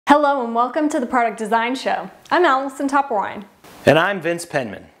Hello and welcome to the Product Design Show. I'm Allison Topperwine. And I'm Vince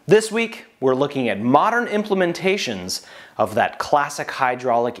Penman. This week, we're looking at modern implementations of that classic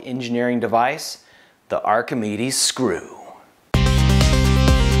hydraulic engineering device, the Archimedes screw.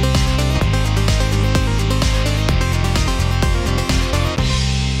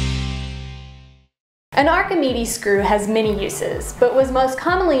 An Archimedes screw has many uses, but was most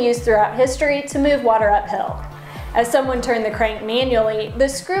commonly used throughout history to move water uphill. As someone turned the crank manually, the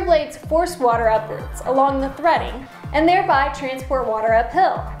screw blades forced water upwards along the threading and thereby transport water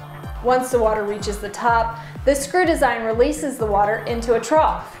uphill. Once the water reaches the top, the screw design releases the water into a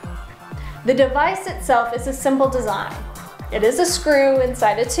trough. The device itself is a simple design. It is a screw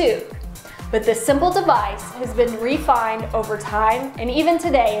inside a tube. But this simple device has been refined over time, and even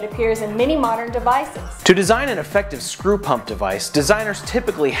today it appears in many modern devices. To design an effective screw pump device, designers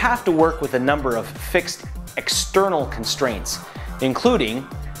typically have to work with a number of fixed external constraints, including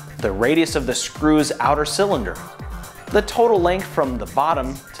the radius of the screw's outer cylinder, the total length from the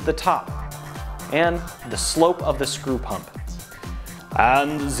bottom to the top, and the slope of the screw pump.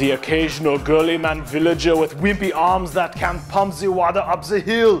 And the occasional girly man villager with wimpy arms that can pump the water up the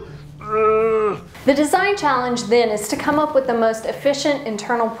hill. The design challenge then is to come up with the most efficient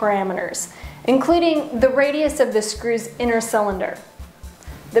internal parameters, including the radius of the screw's inner cylinder,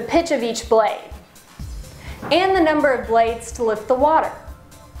 the pitch of each blade, and the number of blades to lift the water.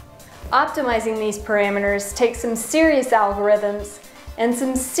 Optimizing these parameters takes some serious algorithms and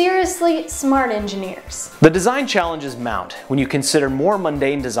some seriously smart engineers. The design challenges mount when you consider more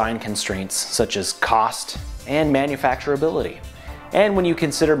mundane design constraints such as cost and manufacturability, and when you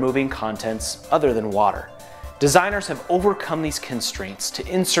consider moving contents other than water. Designers have overcome these constraints to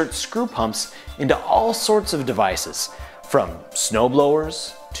insert screw pumps into all sorts of devices, from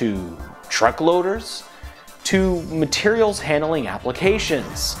snowblowers to truck loaders to materials handling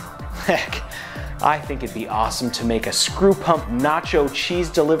applications. Heck, I think it'd be awesome to make a screw pump nacho cheese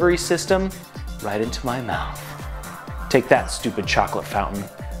delivery system right into my mouth. Take that, stupid chocolate fountain.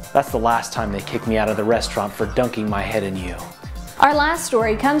 That's the last time they kick me out of the restaurant for dunking my head in you. Our last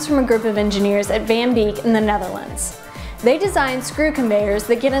story comes from a group of engineers at Van Beek in the Netherlands. They designed screw conveyors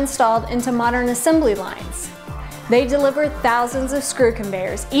that get installed into modern assembly lines. They deliver thousands of screw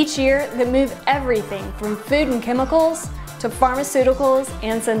conveyors each year that move everything from food and chemicals to pharmaceuticals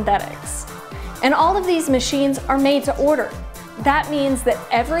and synthetics. And all of these machines are made to order. That means that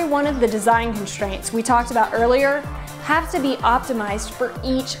every one of the design constraints we talked about earlier have to be optimized for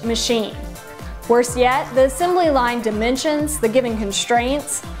each machine. Worse yet, the assembly line dimensions, the given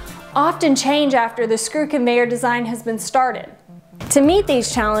constraints, often change after the screw conveyor design has been started. To meet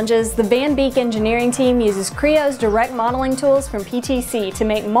these challenges, the Van Beek engineering team uses Creo's direct modeling tools from PTC to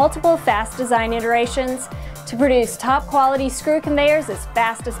make multiple fast design iterations to produce top quality screw conveyors as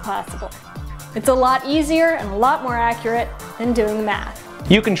fast as possible. It's a lot easier and a lot more accurate than doing the math.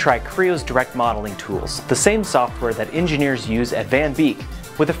 You can try Creo's direct modeling tools, the same software that engineers use at Van Beek,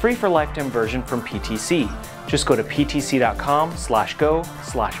 with a free for lifetime version from PTC. Just go to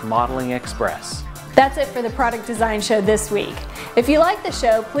ptc.com/go/modelingexpress. That's it for the Product Design Show this week. If you like the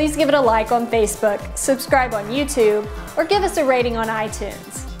show, please give it a like on Facebook, subscribe on YouTube, or give us a rating on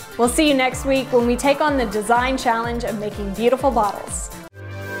iTunes. We'll see you next week when we take on the design challenge of making beautiful bottles.